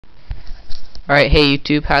Alright, hey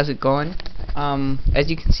YouTube, how's it going? As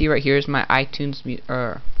you can see right here is my iTunes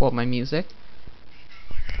my music.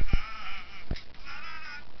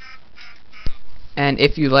 And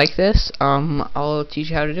if you like this, I'll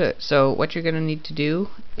teach you how to do it. So what you're gonna need to do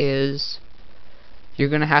is you're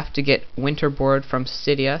gonna have to get Winterboard from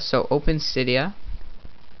Cydia. So open Cydia,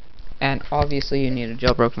 and obviously you need a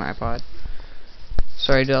jailbroken iPod.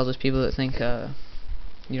 Sorry to all those people that think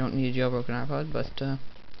you don't need a jailbroken iPod, but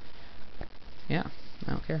yeah,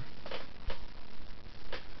 I don't care.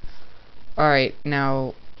 Alright,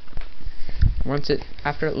 now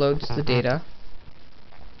after it loads the data,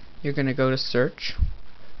 you're gonna go to search.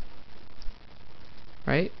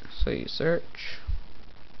 Right? So you search.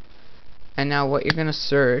 And now what you're gonna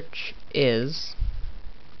search is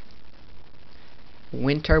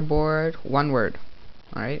Winterboard, one word.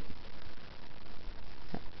 Alright?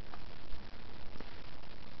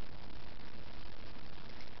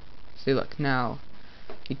 See, look, now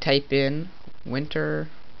you type in Winterboard,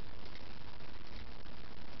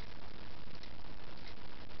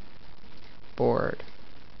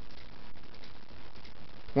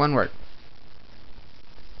 one word.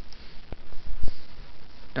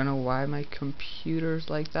 Don't know why my computer's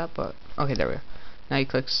like that, but okay, there we go. Now you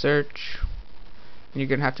click search, and you're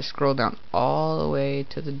gonna have to scroll down all the way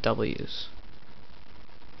to the W's.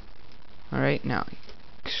 Alright, now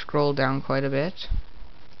scroll down quite a bit.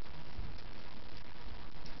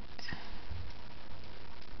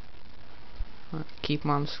 Keep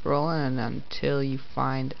on scrolling until you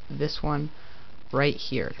find this one right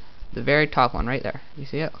here, the very top one right there. You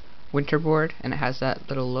see it? Winterboard, and it has that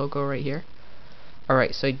little logo right here.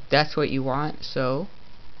 Alright, so that's what you want. So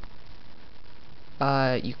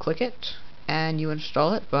you click it and you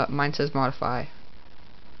install it, but mine says modify,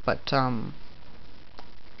 but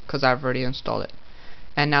because I've already installed it.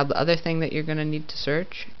 And now the other thing that you're gonna need to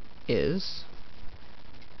search is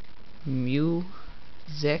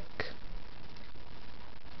music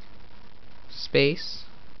space,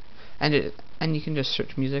 and you can just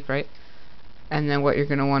search music, right? And then what you're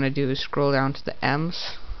gonna want to do is scroll down to the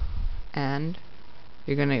M's, and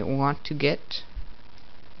you're gonna want to get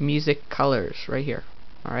music colors right here.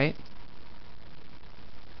 Alright,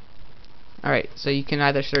 so you can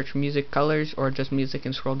either search music colors or just music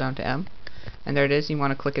and scroll down to M, and there it is. You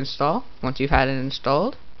want to click install. Once you've had it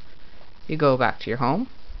installed, you go back to your home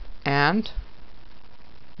and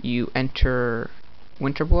you enter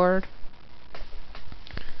Winterboard.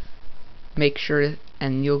 Make sure,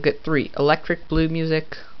 and you'll get 3: electric blue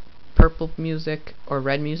music, purple music, or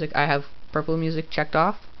red music. I have purple music checked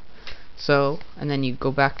off. So, and then you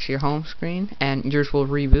go back to your home screen and yours will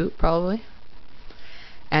reboot probably.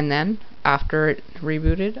 And then after it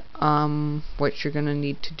rebooted, what you're gonna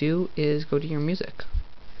need to do is go to your music.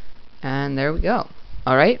 And there we go.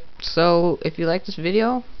 Alright, so if you like this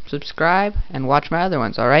video, subscribe and watch my other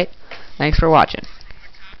ones. Alright, thanks for watching.